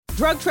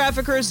Drug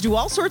traffickers do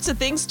all sorts of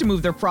things to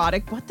move their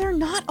product, but they're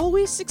not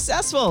always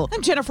successful.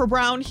 I'm Jennifer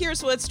Brown.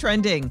 Here's what's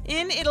trending.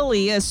 In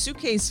Italy, a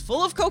suitcase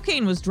full of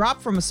cocaine was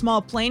dropped from a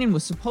small plane and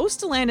was supposed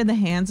to land in the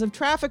hands of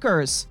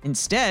traffickers.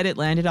 Instead, it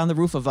landed on the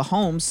roof of a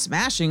home,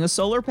 smashing a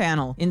solar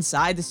panel.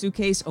 Inside the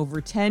suitcase, over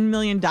 $10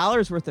 million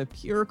worth of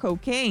pure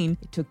cocaine.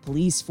 It took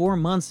police 4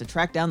 months to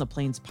track down the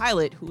plane's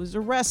pilot, who was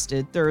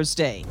arrested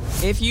Thursday.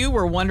 If you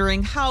were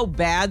wondering how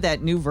bad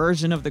that new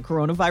version of the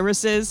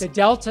coronavirus is, the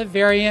Delta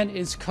variant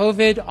is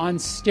COVID on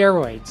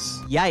steroids.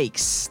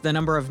 Yikes. The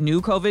number of new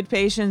COVID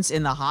patients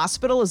in the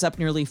hospital is up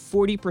nearly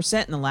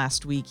 40% in the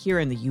last week here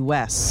in the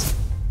U.S.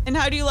 And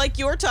how do you like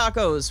your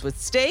tacos?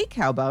 With steak?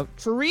 How about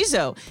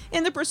chorizo?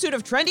 In the pursuit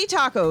of trendy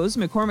tacos,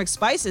 McCormick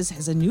Spices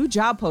has a new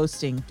job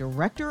posting,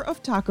 Director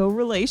of Taco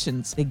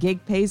Relations. The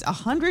gig pays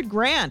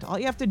 $100,000. All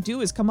you have to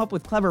do is come up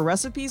with clever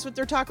recipes with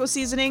their taco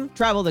seasoning,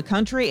 travel the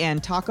country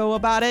and taco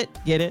about it.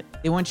 Get it?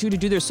 They want you to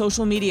do their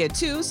social media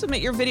too.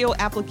 Submit your video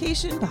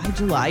application by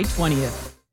July 20th.